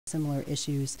similar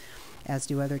issues as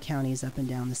do other counties up and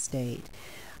down the state.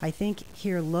 I think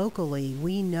here locally,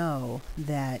 we know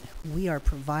that we are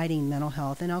providing mental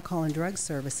health and alcohol and drug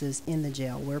services in the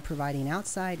jail. We're providing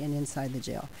outside and inside the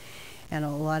jail. And a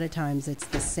lot of times it's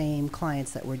the same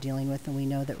clients that we're dealing with, and we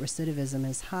know that recidivism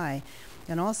is high.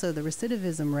 And also the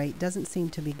recidivism rate doesn't seem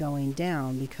to be going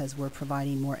down because we're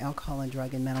providing more alcohol and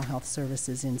drug and mental health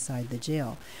services inside the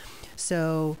jail.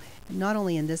 So not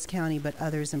only in this county, but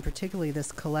others, and particularly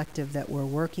this collective that we're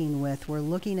working with, we're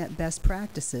looking at best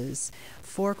practices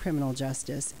for criminal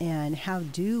justice and how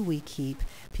do we keep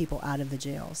people out of the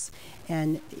jails.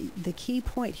 And the key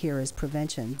point here is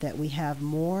prevention, that we have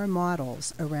more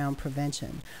models around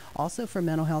prevention. Also for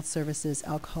mental health services,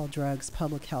 alcohol, drugs,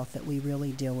 public health, that we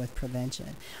really deal with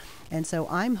prevention. And so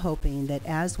I'm hoping that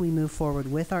as we move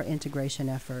forward with our integration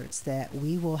efforts, that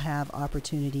we will have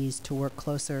opportunities to work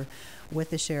closer with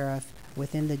the sheriff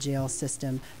within the jail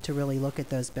system to really look at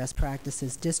those best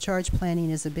practices. Discharge planning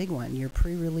is a big one. Your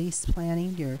pre-release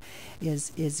planning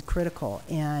is critical.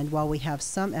 And while we have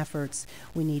some efforts,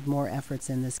 we need more efforts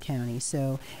in this county.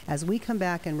 So as we come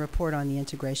back and report on the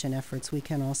integration efforts, we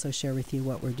can also share with you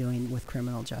what we're doing with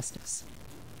criminal justice.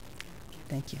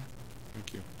 Thank you.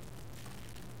 Thank you.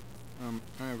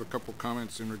 I have a couple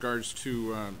comments in regards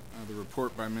to the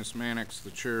report by Ms. Mannix,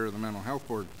 the chair of the Mental Health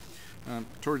Board.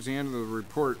 Towards the end of the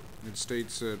report, it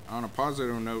states that on a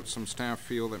positive note, some staff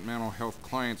feel that mental health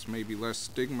clients may be less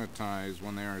stigmatized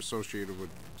when they are associated with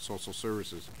social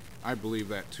services. I believe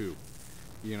that too.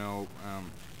 You know,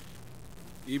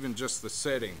 even just the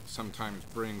setting sometimes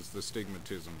brings the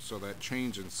stigmatism. So that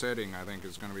change in setting, I think,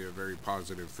 is going to be a very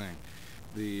positive thing.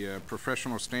 The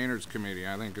Professional Standards Committee,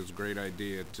 I think, is a great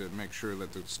idea to make sure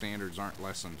that the standards aren't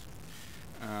lessened.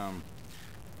 And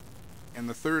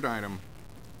the third item,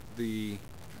 the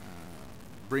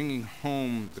bringing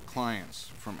home the clients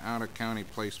from out-of-county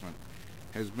placement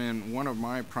has been one of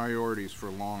my priorities for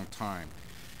a long time.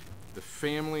 The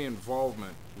family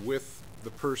involvement with the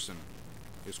person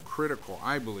is critical,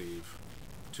 I believe,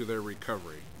 to their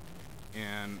recovery.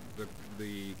 And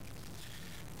the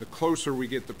closer we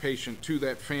get the patient to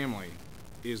that family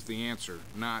is the answer,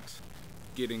 not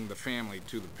getting the family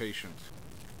to the patient.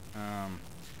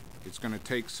 It's going to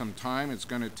take some time. It's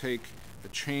going to take a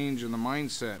change in the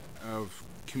mindset of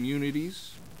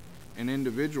communities and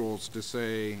individuals to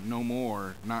say, no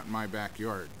more, not in my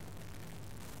backyard.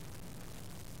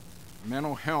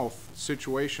 Mental health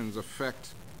situations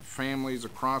affect families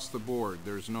across the board.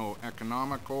 There's no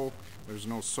economical, there's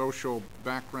no social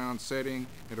background setting.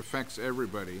 It affects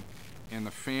everybody. And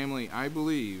the family, I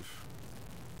believe,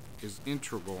 is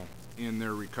integral in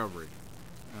their recovery.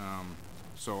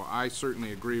 So I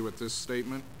certainly agree with this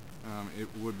statement. It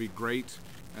would be great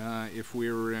if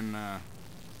we were in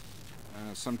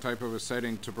some type of a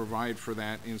setting to provide for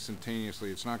that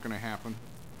instantaneously. It's not going to happen.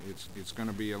 It's going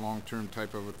to be a long-term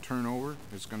type of a turnover.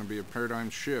 It's going to be a paradigm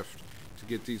shift to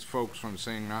get these folks from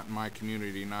saying, not in my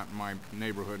community, not in my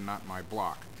neighborhood, not in my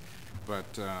block.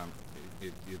 But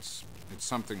it's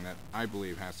something that I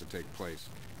believe has to take place.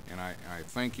 And I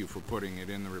thank you for putting it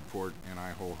in the report, and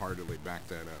I wholeheartedly back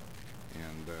that up.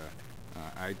 And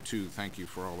I too thank you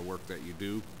for all the work that you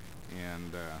do.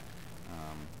 And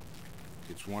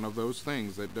it's one of those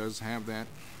things that does have that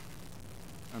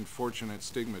unfortunate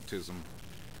stigmatism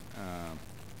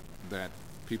that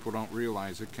people don't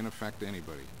realize it can affect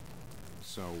anybody.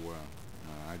 So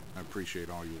I appreciate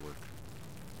all your work.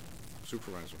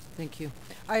 Supervisor. Thank you.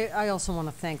 I also want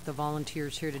to thank the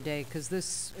volunteers here today, because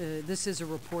this is a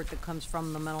report that comes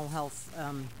from the Mental Health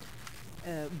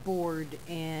Board,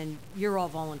 and you're all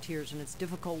volunteers, and it's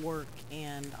difficult work,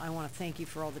 and I want to thank you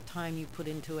for all the time you put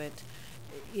into it.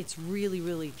 It's really,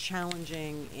 really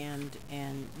challenging,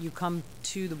 and you come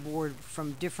to the board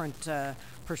from different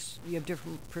you have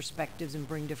different perspectives and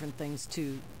bring different things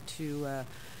to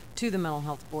the Mental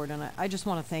Health Board, and I just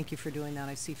want to thank you for doing that.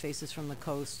 I see faces from the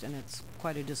coast, and it's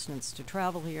quite a distance to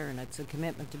travel here, and it's a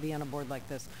commitment to be on a board like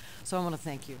this. So I want to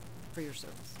thank you for your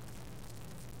service.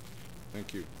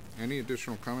 Thank you. Any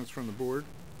additional comments from the board?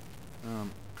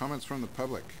 Comments from the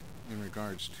public in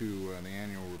regards to the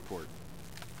annual report?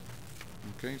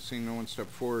 Okay, seeing no one step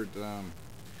forward,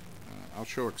 I'll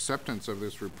show acceptance of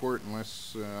this report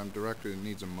unless I'm directed it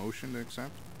needs a motion to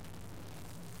accept.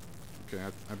 Okay,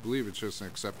 I believe it's just an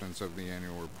acceptance of the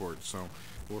annual report, so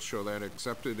we'll show that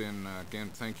accepted. And again,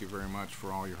 thank you very much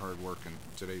for all your hard work in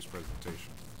today's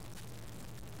presentation.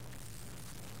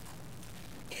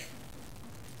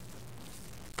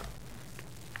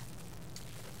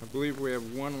 I believe we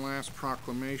have one last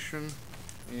proclamation,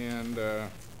 and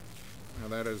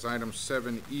that is item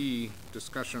 7E,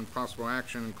 discussion and possible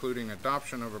action, including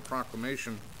adoption of a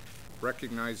proclamation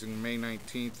recognizing May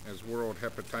 19th as World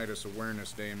Hepatitis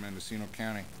Awareness Day in Mendocino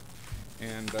County.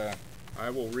 And I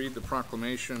will read the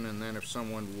proclamation, and then if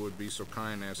someone would be so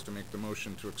kind as to make the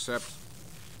motion to accept.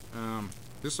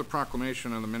 This is a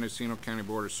proclamation of the Mendocino County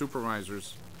Board of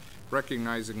Supervisors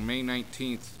recognizing May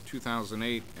 19th,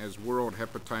 2008 as World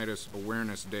Hepatitis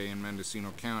Awareness Day in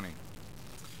Mendocino County.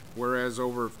 Whereas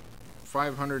over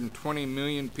 520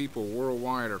 million people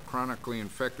worldwide are chronically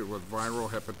infected with viral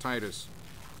hepatitis,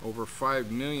 over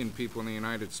 5 million people in the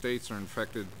United States are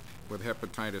infected with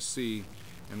hepatitis C,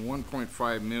 and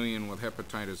 1.5 million with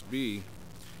hepatitis B,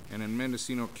 and in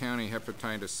Mendocino County,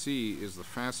 hepatitis C is the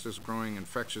fastest growing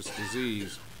infectious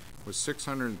disease, with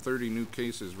 630 new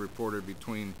cases reported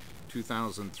between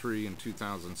 2003 and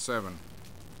 2007.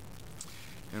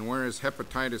 And whereas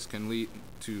hepatitis can lead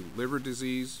to liver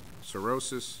disease,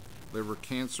 cirrhosis, liver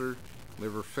cancer,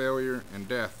 liver failure, and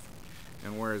death,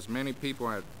 and whereas many people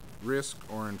at risk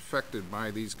or infected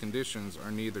by these conditions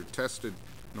are neither tested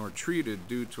nor treated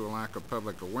due to a lack of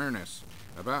public awareness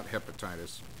about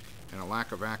hepatitis and a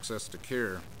lack of access to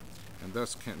care, and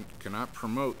thus cannot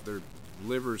promote their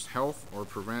liver's health or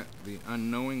prevent the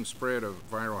unknowing spread of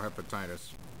viral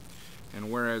hepatitis. And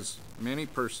whereas many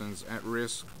persons at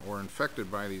risk or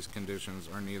infected by these conditions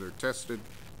are neither tested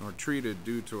nor treated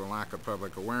due to a lack of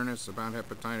public awareness about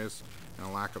hepatitis and a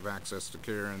lack of access to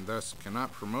care, and thus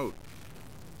cannot promote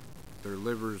their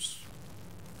livers.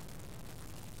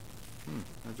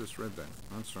 I just read that.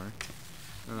 I'm sorry.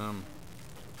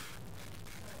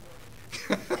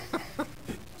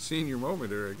 Senior moment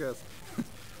there, I guess.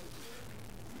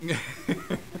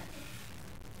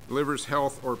 Liver's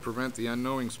health or prevent the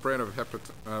unknowing spread of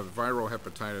viral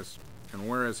hepatitis. And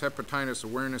whereas hepatitis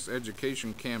awareness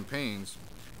education campaigns,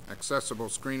 accessible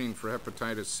screening for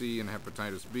hepatitis C and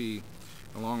hepatitis B,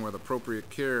 along with appropriate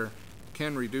care,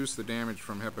 can reduce the damage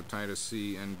from hepatitis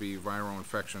C and B viral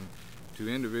infection to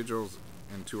individuals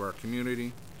and to our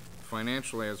community,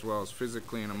 financially as well as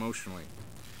physically and emotionally.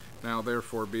 Now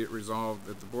therefore be it resolved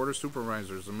that the Board of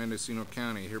Supervisors of Mendocino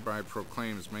County hereby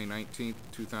proclaims May 19th,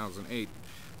 2008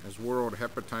 as World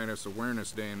Hepatitis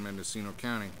Awareness Day in Mendocino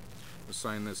County.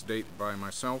 Assigned this date by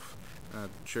myself,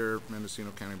 Chair,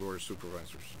 Mendocino County Board of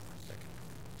Supervisors. Second.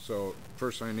 So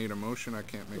first I need a motion. I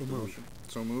can't make the motion.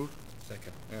 So moved?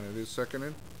 Second. And it is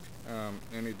seconded.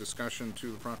 Any discussion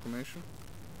to the proclamation?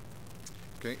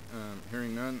 Okay,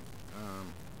 hearing none,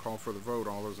 call for the vote.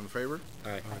 All those in favor?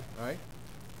 Aye. Aye.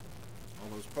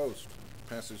 All those opposed?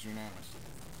 Passes unanimously.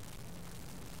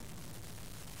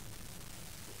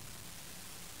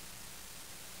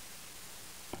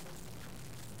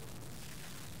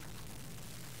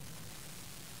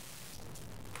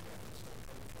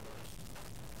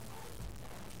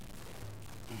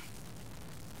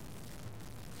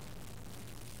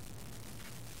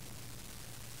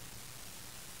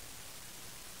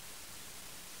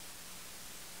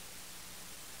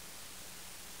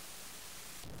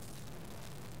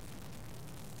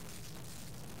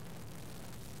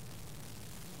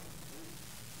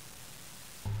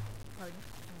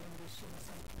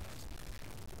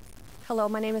 Hello,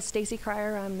 my name is Stacy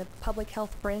Cryer. I'm the Public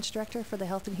Health Branch Director for the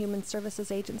Health and Human Services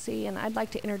Agency, and I'd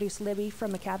like to introduce Libby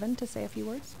from McCavan to say a few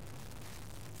words.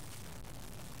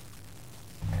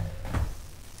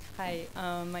 Hi,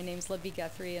 my name is Libby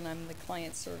Guthrie, and I'm the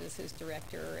Client Services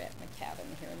Director at McCavan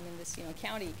here in Mendocino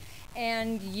County.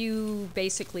 And you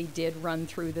basically did run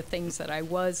through the things that I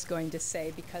was going to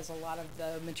say because a lot of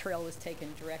the material was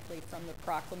taken directly from the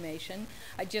proclamation.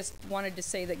 I just wanted to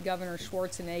say that Governor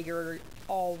Schwarzenegger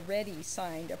already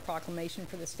signed a proclamation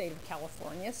for the state of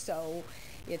California, so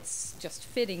it's just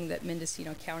fitting that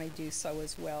Mendocino County do so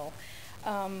as well.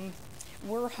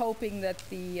 We're hoping that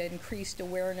the increased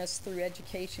awareness through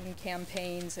education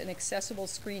campaigns and accessible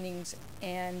screenings,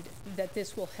 and that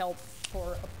this will help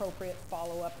for appropriate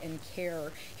follow-up and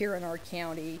care here in our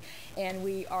county. And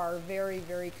we are very,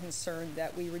 very concerned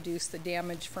that we reduce the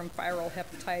damage from viral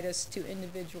hepatitis to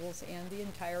individuals and the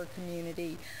entire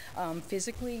community,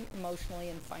 physically, emotionally,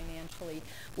 and financially.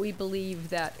 We believe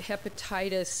that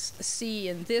hepatitis C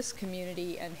in this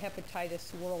community and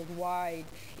hepatitis worldwide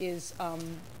is